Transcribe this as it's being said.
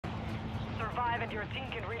alive and your team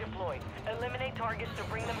can redeploy. Eliminate targets to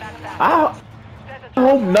bring them back fast. I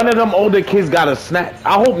hope none of them older kids got a snack.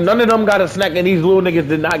 I hope none of them got a snack and these little niggas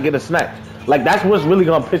did not get a snack. Like, that's what's really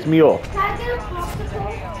gonna piss me off.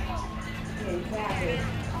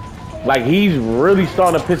 Like, he's really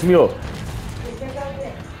starting to piss me off.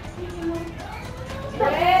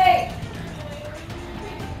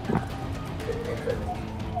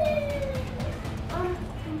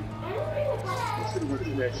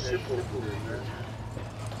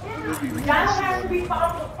 Y'all don't have to be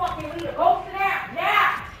following the fucking leader. Go sit down,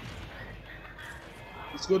 now!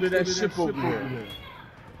 Let's go to that ship over here.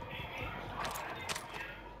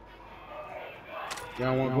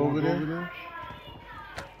 Y'all wanna go over there?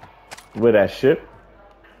 With that ship?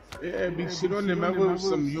 Yeah, big shit on there. Remember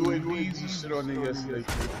some UAVs and shit on there yesterday?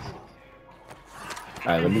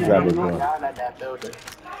 Alright, let me grab a gun.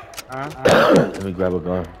 Let me grab a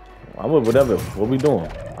gun. I'm with whatever. What we doing?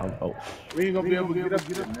 Oh. We ain't gonna be able to get up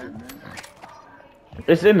there, man.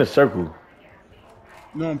 It's in the circle.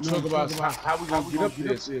 No, I'm talking about how we gonna get up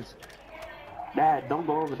there. Dad, don't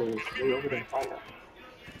go over there. Stay over there. Fire.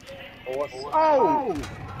 Oh!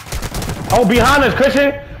 Oh, behind us,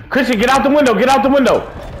 Christian! Christian, get out the window! Get out the window!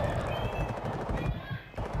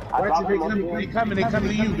 They coming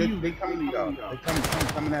to you. They coming to y'all. They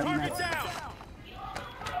coming at me.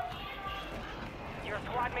 Your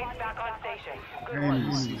squad mates back on station. Good I work. didn't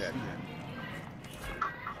even see that.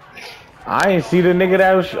 I ain't see the nigga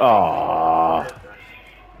that was. Aww.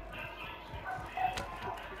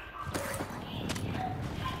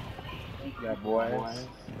 Yeah, boys.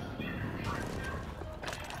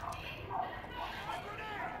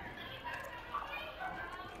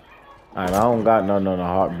 Alright, I don't got nothing on the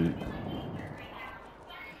heartbeat.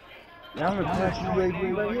 Yeah, I'm gonna pass you right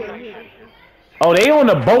here. Oh, they on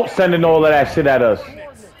the boat sending all of that shit at us.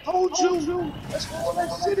 Told you. That's what all that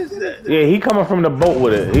shit is at. Yeah, he coming from the boat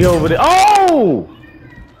with it. He over there. Oh!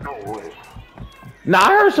 Nah, I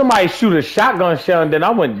heard somebody shoot a shotgun shell and then I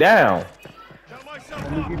went down.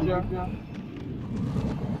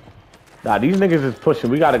 Nah, these niggas is pushing.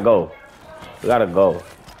 We gotta go. We gotta go.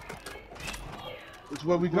 Which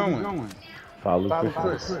way we going? Follow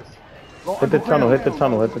Chris. Go Hit the tunnel, hit the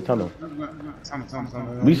tunnel, hit the tunnel.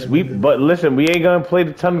 Tunnel. We but listen, we ain't gonna play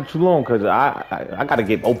the tunnel too long because I gotta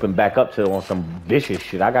get open back up to on some vicious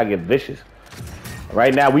shit. I gotta get vicious.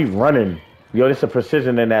 Right now we running. Yo, there's a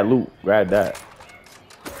precision in that loot. Grab that.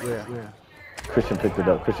 Yeah. Christian picked it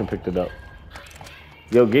up. Christian picked it up.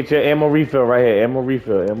 Yo, get your ammo refill right here. Ammo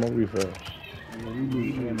refill. Ammo refill.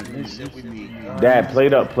 Dad,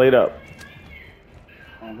 plate up. Plate up.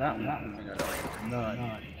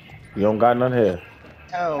 None. You don't got none here.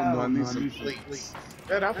 Hell no, I need some plates.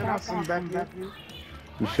 Dad, I found some back here.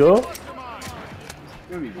 You sure?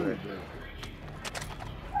 Very good.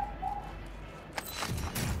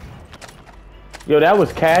 Yo, that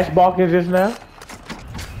was Cash barking just now?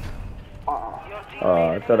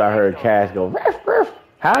 I thought I heard Cash go, riff, riff.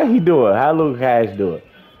 How he do it? How little Cash do it?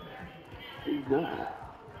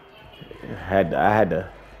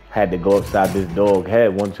 I had to go upside this dog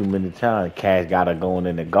head one too many times. Cash got her going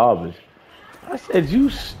in the garbage. I said, you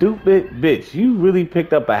stupid bitch. You really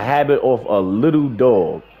picked up a habit off a little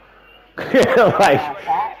dog. Like,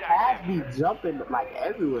 Cash be jumping like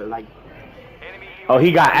everywhere. Like, oh,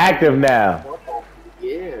 he got active now.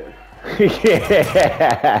 yeah.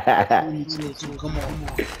 Yeah. Come on.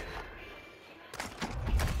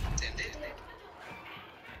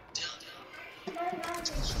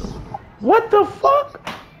 What the fuck?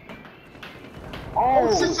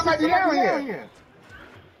 Oh, shit, somebody down here.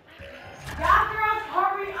 Y'all girls,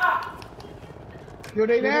 hurry up! Yo,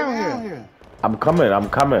 they down here. I'm coming.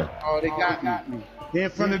 Oh, they got me. They in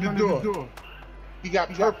front of the door. He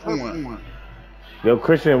got purple one. Yo,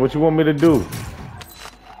 Christian, what you want me to do?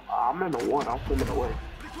 I'm in the one. I'm swimming away.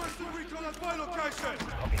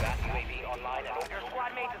 Copy that. UAV online and your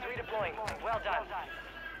squad mates is redeploying. Well done.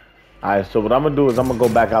 Alright, so what I'm gonna do is I'm gonna go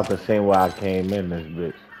back out the same way I came in this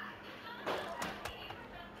bitch.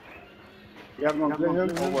 Y'all gonna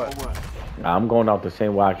get him or what? I'm going out the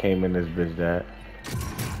same way I came in this bitch, Dad.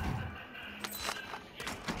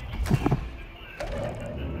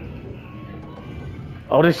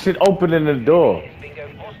 Oh, this shit opening the door.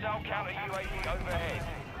 Hostile counter UAV overhead.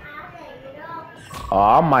 Oh,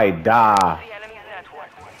 I might die. The enemy's network.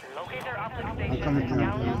 Locate their uplink station and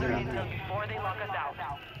download their intel before they lock us out.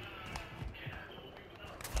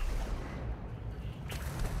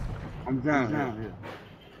 I'm down here.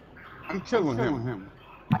 I'm killing him.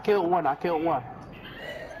 I killed one. Come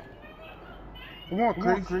on,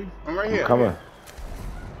 Creed. I'm right here. I'm coming.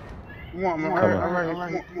 Come on, I'm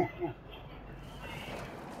right here. Come on.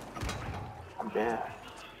 Yeah.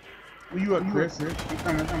 Where you at, Chris? You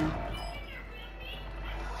coming?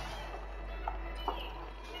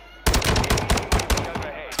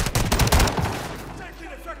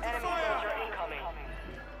 Enemy soldier incoming.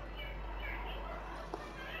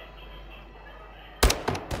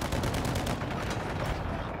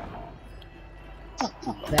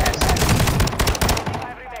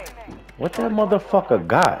 Five remain. What that motherfucker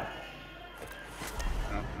got?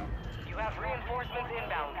 You have reinforcements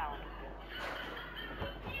inbound.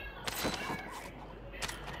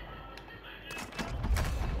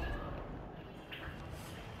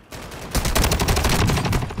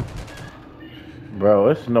 Bro,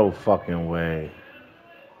 it's no fucking way.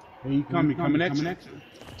 Here you coming at you. Your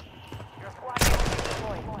squad is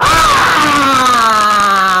deployed.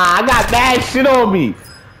 Ah! I got bad shit on me.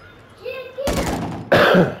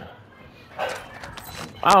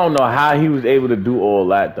 I don't know how he was able to do all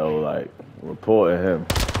that though, like reporting him.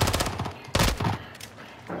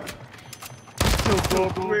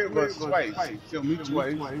 Killed three of us twice. He killed me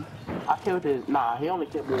twice. I killed his. Nah, he only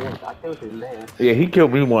killed me once. I killed his man. Yeah, he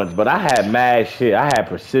killed me once, but I had mad shit. I had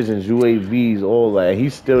precisions, UAVs, all that.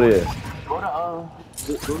 He's still there. Go to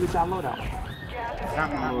go get y'all loadout.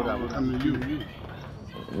 Got my load out. We're coming to you.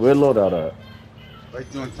 Where loadout at? Right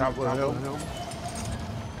there on top of the hill.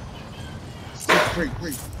 Great.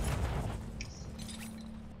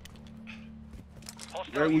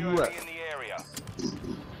 Where were you at? In the area.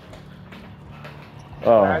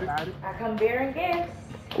 Oh. I come bearing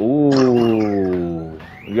gifts. Ooh.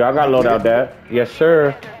 Yeah, I got loadout that. Yes,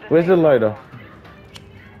 sir. Where's the lighter?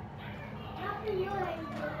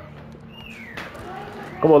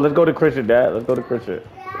 Come on, let's go to Christian, Dad. Let's go to Christian.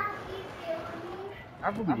 I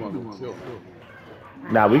really want to kill him.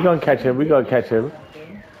 Nah, we gonna catch him. We gonna catch him.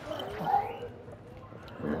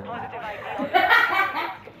 Positive ID.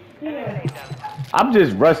 Eliminate them. I'm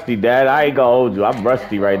just rusty, Dad. I ain't gonna hold you. I'm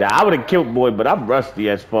rusty right now. I would have killed boy, but I'm rusty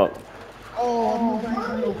as fuck. Oh,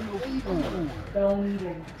 Don't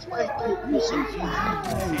even. no.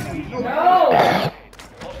 No!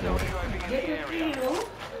 Hostile UAV in This the is for area. you.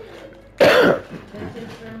 This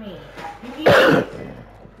is for me. You eat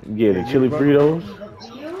these. Yeah, the chili Fritos. These are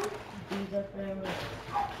for you. These are for me.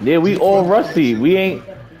 Yeah, we all rusty. We ain't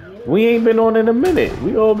been on in a minute.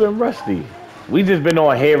 We all been rusty. We just been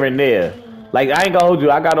on here and there. Like I ain't gonna hold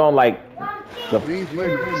you. I got on like the We ain't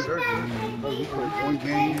playing with certain. We play one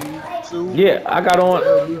game, two. yeah. I got on.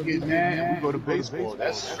 We get mad and we go to baseball.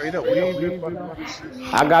 That's straight up. We ain't been fucking about this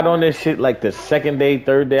shit. I got on this shit like the second day,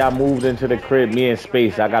 third day I moved into the crib. Me and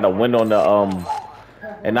Space. I got a win on the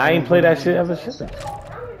and I ain't played that shit ever since.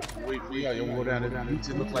 Wait, yeah, you go down there. The beach.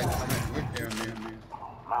 It look like something right down there, man.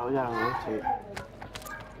 Oh, we gotta rotate.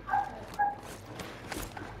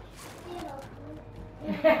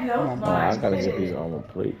 No, Oh, I gotta get these armor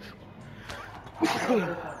plates.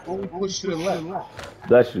 When we push to the left.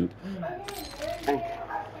 Bless you.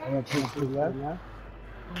 Push to the left.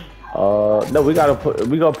 No, we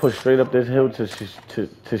gonna push straight up this hill to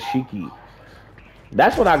Shiki.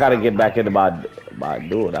 That's what I gotta get back into my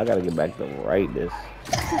doing. I gotta get back to right this.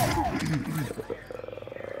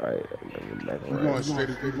 Right. We're going straight.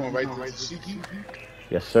 We're going right to Shiki.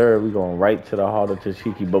 Yes, sir. We going right to the heart of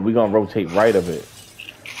Tashiki, but we gonna rotate right of it.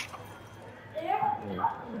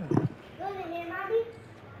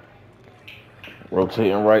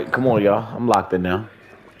 Rotating right. Come on, y'all. I'm locked in now.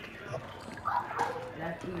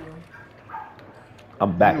 That's you.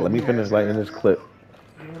 I'm back. Let me finish lighting this clip.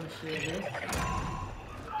 You want to share this?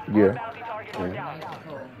 Yeah. Bounty target was down.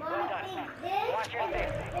 Well done. Watch your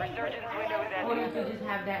six. Resurgence window is Or you ending. could just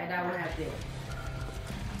have that and I would have this.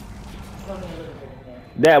 Throw me a little bit in there.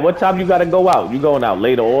 Dad, what time you gotta go out? You going out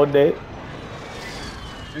later all day?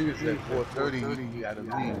 I think it's at 4:30. You gotta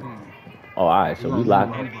leave. Oh, all right. So we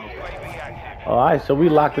locked. UAV active. All right. So we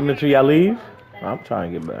locked in until y'all leave. I'm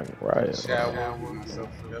trying to get back. Right. Shower, get myself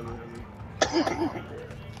together.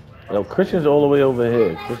 Yo, Christian's all the way over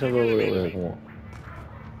here. Christian's all the way over here. Come on.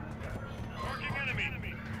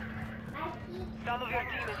 Some of your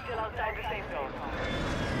team is still outside the safe zone.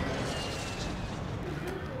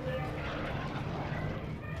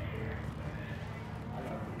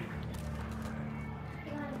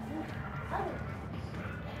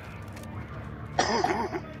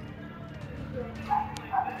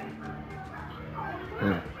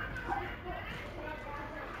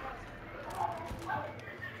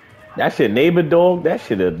 That shit neighbor dog, that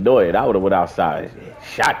shit annoyed. I would have went outside and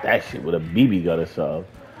shot that shit with a BB gun or something.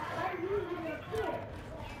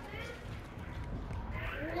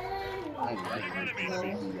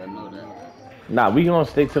 I know that. Nah, we gonna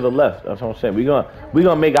stay to the left. That's what I'm saying. We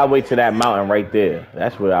gonna make our way to that mountain right there.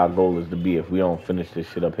 That's where our goal is to be if we don't finish this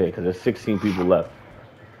shit up here. Cause there's 16 people left.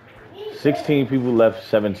 16 people left.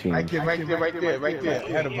 17. Right there.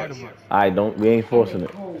 Ahead of us. Alright, don't. We ain't forcing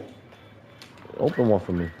it. Open one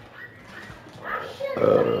for me.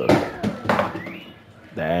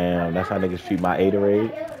 Damn, that's how niggas treat my Gatorade.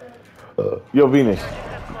 Yo, Venus,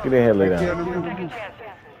 get in here, lay down.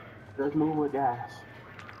 Let's move with gas.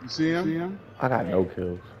 You see him? I got no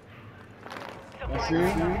kills. I see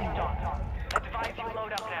him. Advise you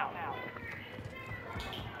load up now.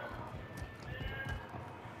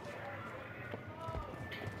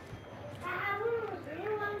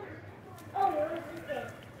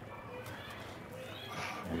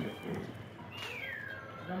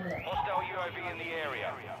 Hostile UAV in the area.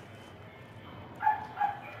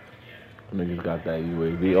 Niggas got that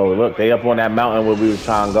UAV. Oh, look, they up on that mountain where we was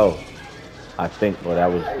trying to go. I think, but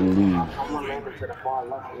that was leaves. I'm gonna land it to the far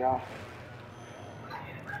left, y'all.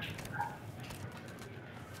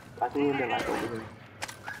 I think we've been like over here.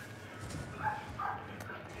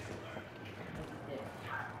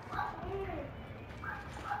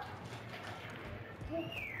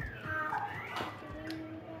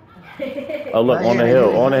 Oh, look, on the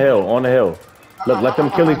hill. Look, let them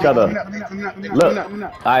kill each other. Look,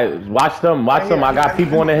 watch them. I got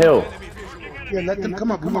people on the hill. Yeah, let them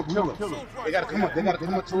come up, kill them. They gotta come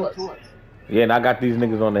up to us. Yeah, and I got these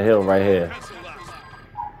niggas on the hill right here.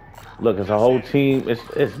 Look, it's a whole team.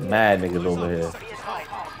 It's mad niggas over here. Be advised,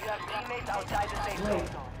 you have teammates outside the safe zone.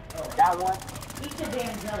 That one. Eat the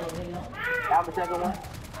damn jello, nigga. That the second one.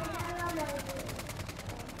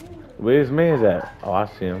 Where's man's at? Oh, I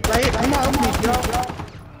see him. Right here, come on, y'all.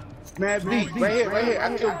 Mad B, right here.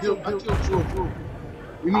 I killed two of them.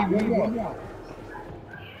 We need one more.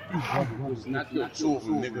 Not killed two of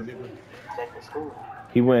them, nigga. Check the school.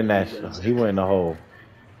 He went in the hole.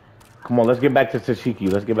 Come on, let's get back to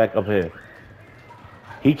Tashiki. Let's get back up here.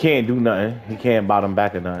 He can't do nothing. He can't bottom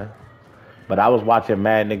back or nothing. But I was watching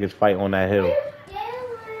mad niggas fight on that hill.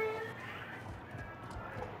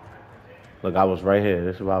 Look, I was right here.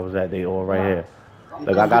 This is where I was at. They all right here.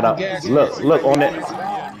 Look, I got up. Look on that.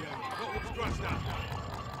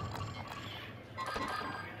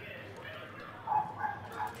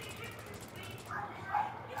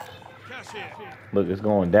 Look, it's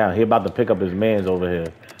going down. He about to pick up his mans over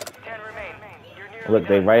here. 10 remain. You're near. Look,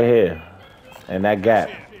 they right here. In that gap.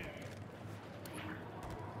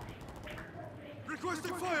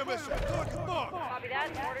 Requesting fire mission. Target mark. Copy that.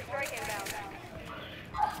 Order strike inbound.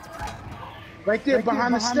 Right there,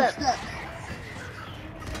 behind the steps.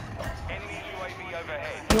 Enemy UAV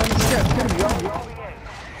overhead. On the steps, get him, y'all. Moving in.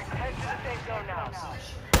 Head to the safe zone now.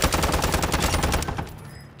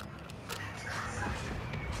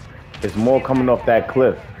 It's more coming off that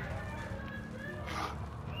cliff.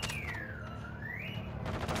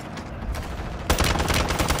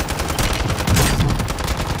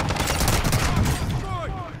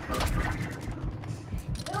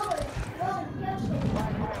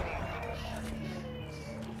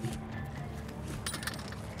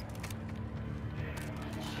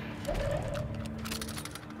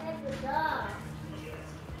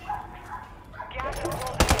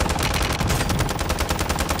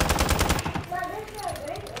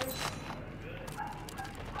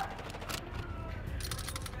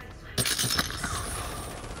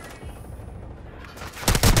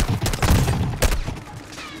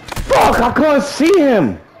 Fuck, I couldn't see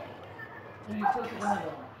him.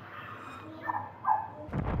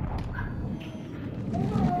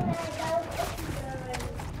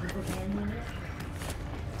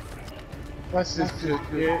 What's this shit?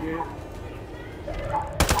 Yeah.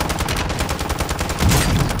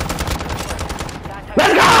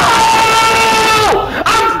 Let's go!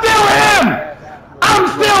 I'm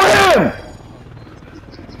still him!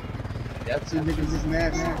 That's the niggas is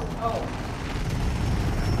mad.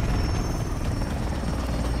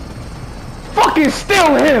 Fucking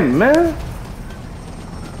still him, man.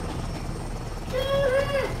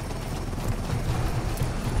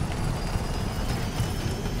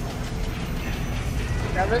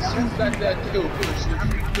 Now let's shoot like that kill. How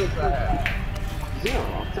many kills I have? 0.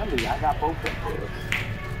 I'm telling you, I got both of them.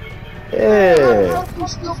 Yeah. I'm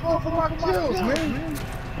still going for my kills, man.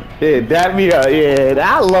 Yeah, that me up. Yeah,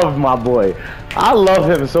 I love my boy. I love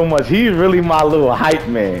him so much. He's really my little hype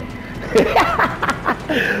man.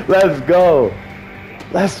 Let's go.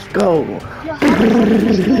 Let's go.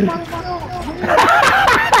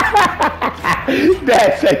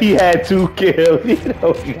 Dad said he had 2 kills. You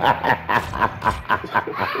know.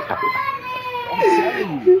 I'm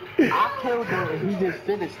telling you, I killed him and he just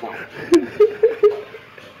finished them.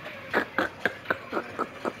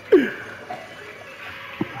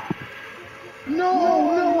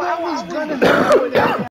 No, I was gonna go with that.